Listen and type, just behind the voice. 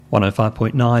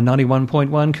105.9,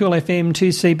 91.1 Cool FM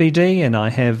 2CBD, and I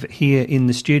have here in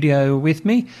the studio with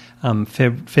me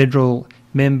federal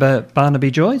member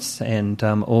Barnaby Joyce and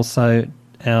also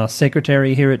our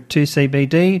secretary here at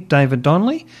 2CBD, David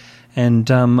Donnelly, and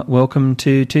welcome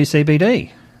to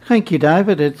 2CBD. Thank you,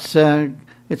 David. It's a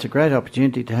great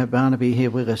opportunity to have Barnaby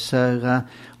here with us, so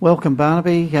welcome,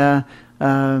 Barnaby.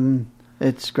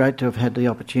 It's great to have had the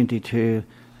opportunity to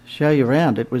show you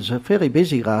around. It was fairly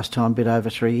busy last time, a bit over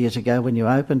 3 years ago when you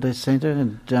opened this centre,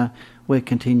 and we're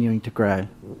continuing to grow.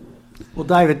 Well,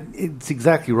 David, it's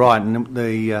exactly right, and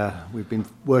we've been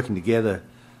working together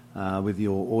with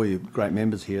all your great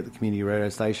members here at the community radio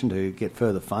station to get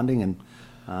further funding and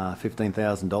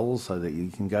 $15,000 so that you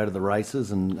can go to the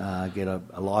races and get a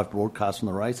live broadcast from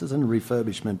the races and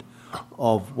refurbishment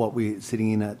of what we're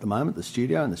sitting in at the moment, the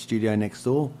studio and the studio next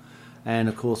door. And,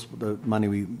 of course, the money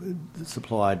we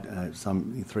supplied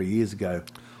some 3 years ago.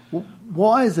 Well,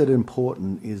 why is it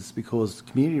important is because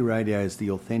community radio is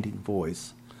the authentic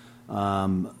voice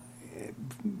in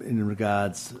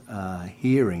regards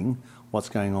hearing what's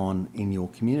going on in your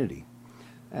community.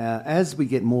 As we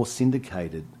get more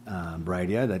syndicated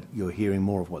radio, that you're hearing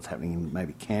more of what's happening in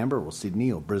maybe Canberra or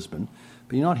Sydney or Brisbane,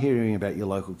 but you're not hearing about your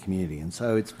local community. And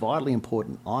so it's vitally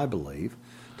important, I believe,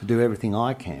 to do everything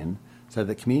I can so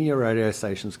that community radio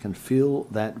stations can fill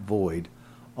that void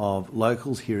of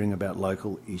locals hearing about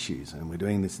local issues. And we're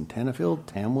doing this in Tenterfield,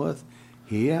 Tamworth,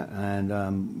 here, and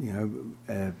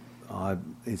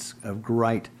it's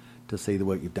great to see the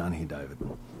work you've done here, David.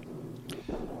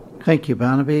 Thank you,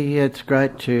 Barnaby. It's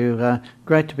great to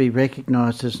be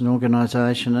recognised as an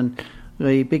organisation, and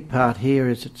the big part here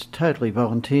is it's totally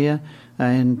volunteer,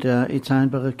 and it's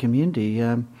owned by the community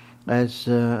as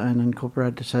an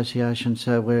incorporated association.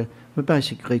 So we're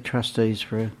basically trustees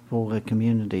for the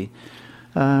community,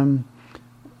 and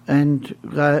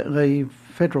the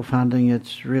federal funding.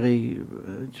 It's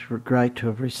great to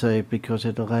have received because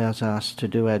it allows us to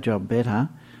do our job better.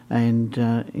 And,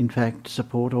 in fact,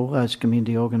 support all those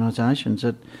community organisations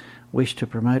that wish to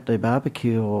promote their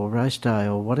barbecue or race day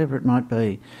or whatever it might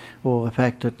be, or the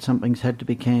fact that something's had to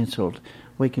be cancelled.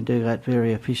 We can do that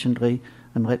very efficiently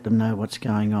and let them know what's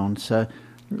going on. So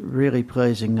really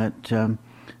pleasing that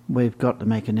we've got the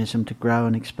mechanism to grow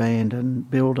and expand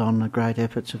and build on the great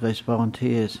efforts of these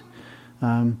volunteers.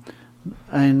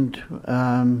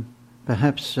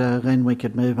 Perhaps then we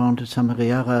could move on to some of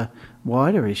the other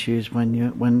wider issues when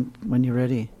you're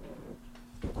ready.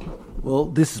 Well,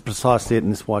 this is precisely it,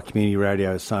 and this is why community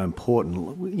radio is so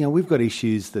important. You know, we've got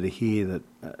issues that are here that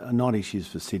are not issues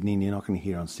for Sydney, and you're not going to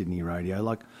hear on Sydney radio,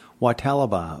 like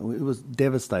Waitalaba. It was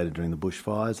devastated during the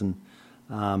bushfires,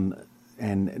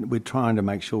 and we're trying to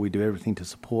make sure we do everything to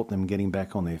support them getting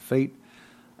back on their feet.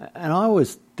 And I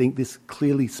always think this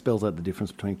clearly spells out the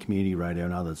difference between community radio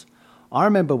and others. I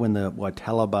remember when the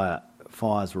Waitalaba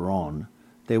fires were on,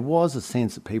 there was a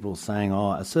sense that people were saying,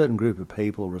 a certain group of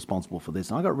people are responsible for this.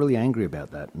 And I got really angry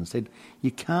about that and said,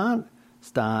 you can't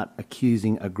start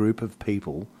accusing a group of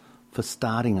people for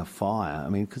starting a fire. I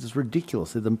mean, because it's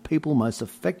ridiculous. They're the people most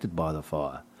affected by the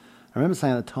fire. I remember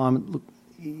saying at the time, look,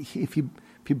 if you're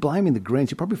blaming the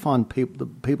Greens, you probably find the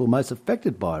people most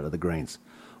affected by it are the Greens.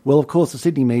 Well, of course, the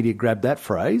Sydney media grabbed that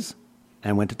phrase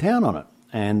and went to town on it.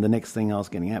 And the next thing I was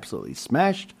getting absolutely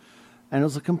smashed. And it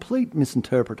was a complete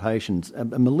misinterpretation, a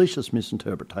malicious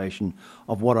misinterpretation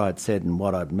of what I'd said and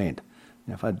what I'd meant.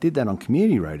 Now, if I did that on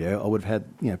community radio, I would have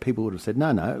had, people would have said,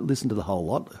 no, listen to the whole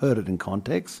lot, heard it in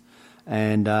context.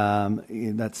 And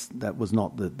that was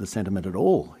not the sentiment at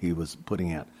all he was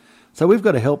putting out. So we've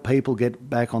got to help people get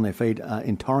back on their feet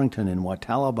in Torrington, in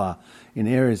Waitalaba, in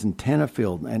areas in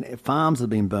Tenterfield, and farms that have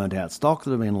been burnt out, stock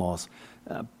that have been lost,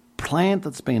 plant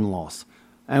that's been lost.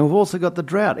 And we've also got the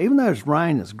drought. Even though it's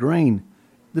rain, it's green,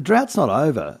 the drought's not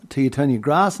over till you turn your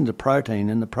grass into protein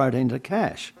and the protein to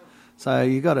cash. So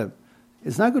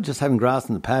it's no good just having grass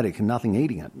in the paddock and nothing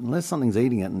eating it. Unless something's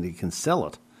eating it and you can sell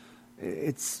it,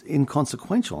 it's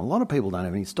inconsequential. A lot of people don't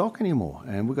have any stock anymore,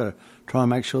 and we've got to try and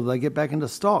make sure that they get back into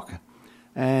stock.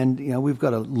 And, we've got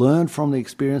to learn from the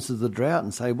experiences of the drought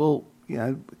and say, well,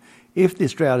 if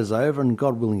this drought is over, and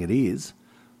God willing it is,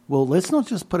 well, let's not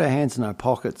just put our hands in our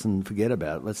pockets and forget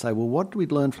about it. Let's say, well, what do we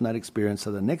learn from that experience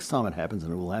so the next time it happens,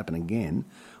 and it will happen again,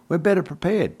 we're better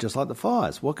prepared, just like the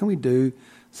fires. What can we do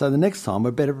so the next time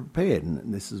we're better prepared?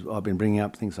 And I've been bringing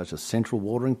up things such as central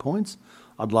watering points.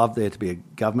 I'd love there to be a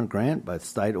government grant, both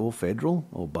state or federal,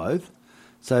 or both,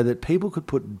 so that people could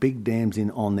put big dams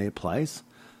in on their place,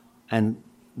 and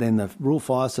then the Rural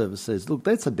Fire Service says, look,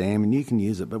 that's a dam and you can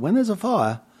use it. But when there's a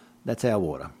fire, That's our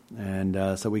water,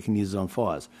 and so we can use it on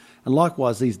fires. And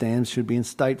likewise, these dams should be in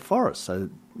state forests. So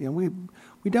we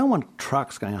don't want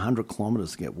trucks going 100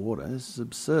 kilometres to get water. This is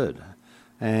absurd.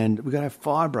 And we've got to have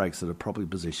fire breaks that are properly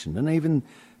positioned. And even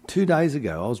 2 days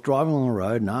ago, I was driving along the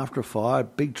road, and after a fire, a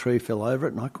big tree fell over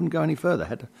it, and I couldn't go any further. I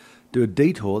had to do a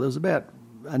detour. There was about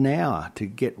an hour to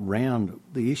get round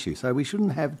the issue. So we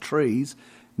shouldn't have trees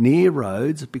near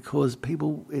roads because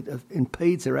it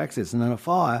impedes their access. And in a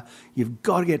fire, you've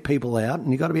got to get people out,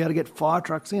 and you've got to be able to get fire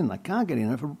trucks in. They can't get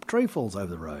in if a tree falls over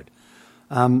the road.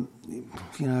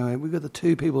 We've got the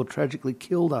 2 people tragically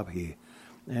killed up here.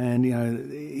 And,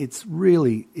 it's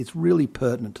really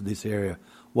pertinent to this area,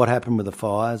 what happened with the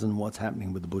fires and what's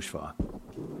happening with the bushfire.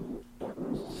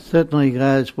 Certainly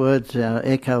those words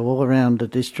echo all around the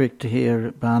district here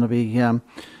at Barnaby. And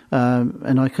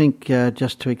I think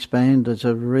just to expand, there's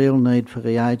a real need for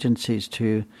the agencies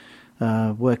to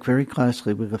work very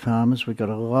closely with the farmers. We've got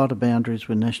a lot of boundaries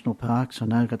with national parks. I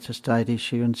know that's a state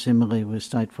issue, and similarly with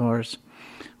state forests.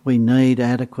 We need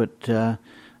adequate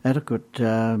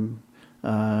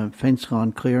fence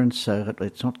line clearance so that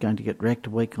it's not going to get wrecked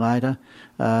a week later.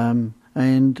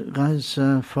 And those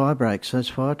fire breaks, those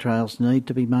fire trails need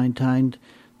to be maintained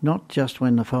not just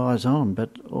when the fire's on,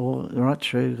 but right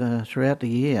throughout the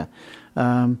year.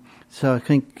 So I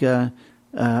think, and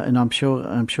I'm sure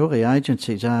the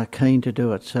agencies are keen to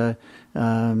do it. So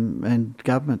and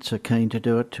governments are keen to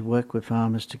do it, to work with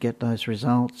farmers to get those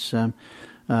results.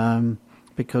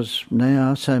 Because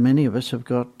now so many of us have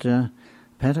got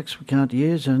paddocks we can't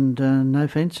use and no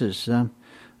fences.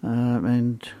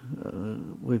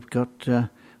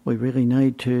 We really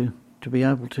need to be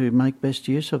able to make best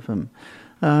use of them.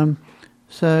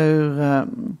 Just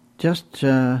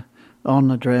on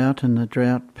the drought and the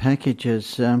drought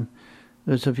packages,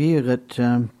 there's a view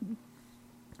that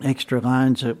extra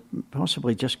loans are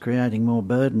possibly just creating more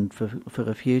burden for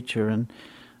the future, and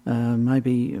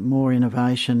maybe more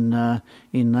innovation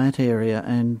in that area.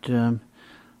 And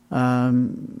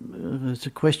there's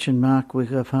a question mark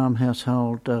with a farm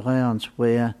household allowance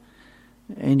where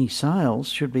any sales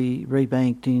should be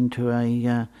rebanked into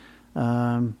a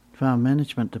farm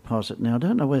management deposit. Now, I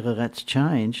don't know whether that's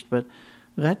changed, but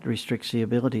that restricts the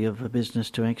ability of a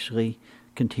business to actually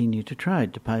continue to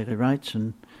trade, to pay the rates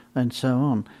and so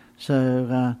on.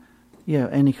 So,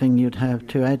 anything you'd have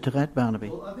to add to that, Barnaby?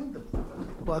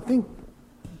 Well, I think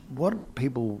what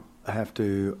people have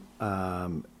to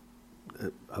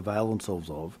avail themselves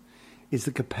of is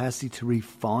the capacity to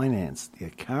refinance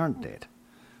their current debt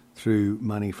through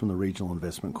money from the Regional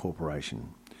Investment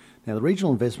Corporation. Now, the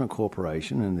Regional Investment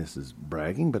Corporation, and this is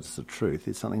bragging, but it's the truth,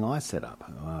 is something I set up.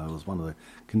 It was one of the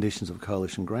conditions of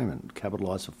coalition agreement,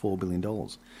 capitalised for $4 billion.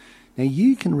 Now,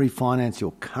 you can refinance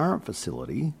your current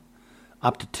facility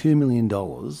up to $2 million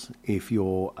if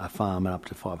you're a farm and up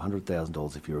to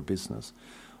 $500,000 if you're a business,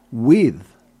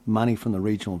 with money from the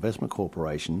Regional Investment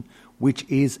Corporation, which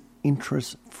is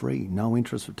interest-free, no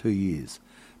interest for 2 years,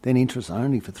 then interest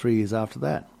only for 3 years after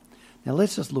that. Now,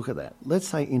 let's just look at that. Let's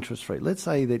say interest-free. Let's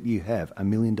say that you have $1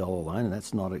 million loan, and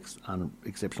that's not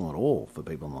exceptional at all for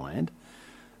people on the land,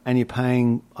 and you're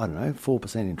paying,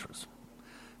 4% interest.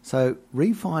 So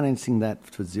refinancing that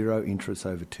for zero interest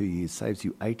over 2 years saves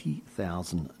you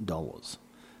 $80,000,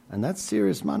 and that's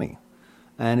serious money.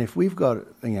 And if we've got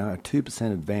a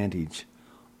 2% advantage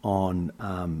on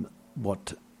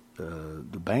what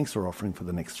the banks are offering for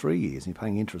the next 3 years, and you're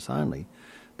paying interest only,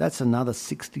 that's another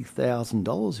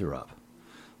 $60,000 you're up.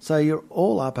 So you're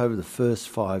all up over the first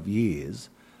 5 years,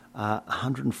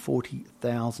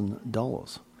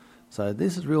 $140,000. So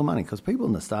this is real money, because people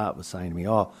in the start were saying to me,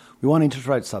 we want interest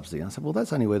rate subsidy. And I said, well,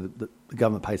 that's only where the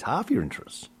government pays half your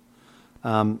interest.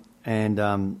 All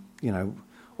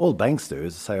the banks do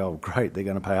is say, oh, great, they're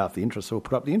going to pay half the interest, so we'll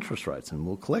put up the interest rates and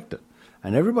we'll collect it.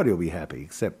 And everybody will be happy,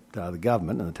 except the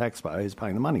government and the taxpayer who's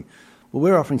paying the money. Well,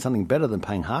 we're offering something better than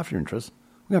paying half your interest.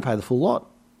 We're going to pay the full lot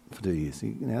for 2 years.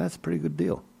 That's a pretty good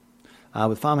deal.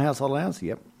 With farm household allowance,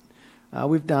 yep.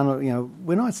 We've done,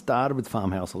 when I started with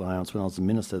farm household allowance when I was the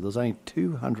minister, there was only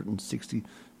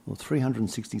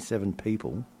 367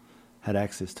 people had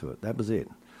access to it. That was it.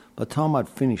 By the time I'd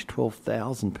finished,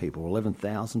 12,000 people or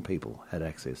 11,000 people had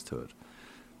access to it.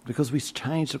 Because we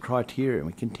changed the criteria, and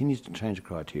we continue to change the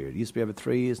criteria. It used to be over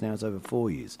 3 years, now it's over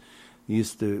 4 years.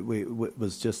 It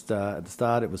was just, at the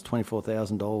start it was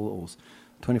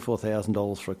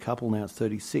 $24,000 for a couple, now it's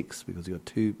 $36,000 because you've got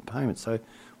 2 payments. So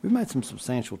we've made some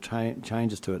substantial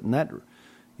changes to it, and that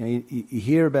you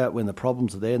hear about when the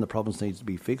problems are there and the problems need to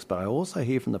be fixed, but I also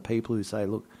hear from the people who say,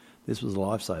 look, this was a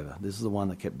lifesaver. This is the one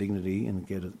that kept dignity and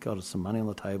got us some money on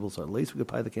the table, so at least we could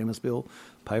pay the chemist bill,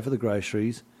 pay for the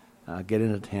groceries, get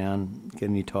into town, get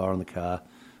a new tyre on the car,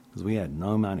 because we had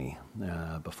no money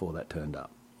before that turned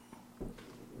up.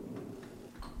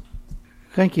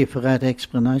 Thank you for that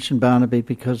explanation, Barnaby,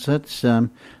 because that's what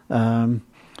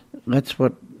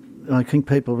I think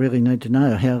people really need to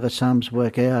know, how the sums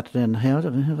work out and how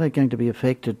they're going to be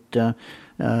affected in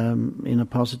a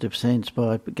positive sense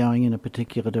by going in a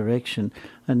particular direction.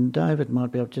 And David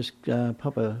might be able to just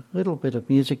pop a little bit of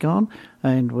music on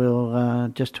and we'll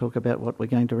just talk about what we're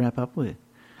going to wrap up with.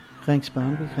 Thanks,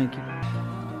 Barnaby. Thank you.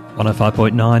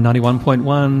 105.9,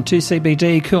 91.1,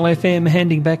 2CBD, Cool FM,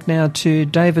 handing back now to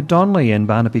David Donnelly and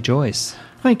Barnaby Joyce.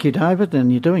 Thank you, David,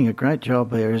 and you're doing a great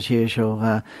job there as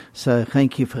usual. So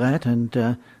thank you for that,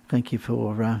 and thank you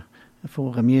for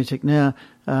the music. Now,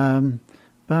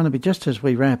 Barnaby, just as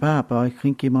we wrap up, I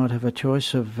think you might have a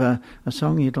choice of a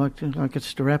song you'd like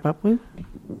us to wrap up with.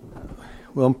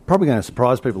 Well, I'm probably going to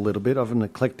surprise people a little bit. I've an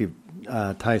eclectic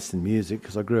taste in music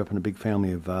because I grew up in a big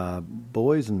family of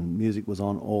boys, and music was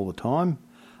on all the time.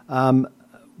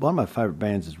 One of my favourite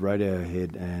bands is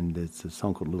Radiohead, and it's a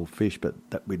song called Little Fish, but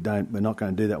we're not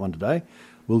going to do that one today.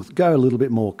 We'll go a little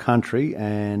bit more country,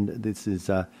 and this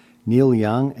is Neil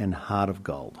Young and Heart of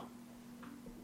Gold.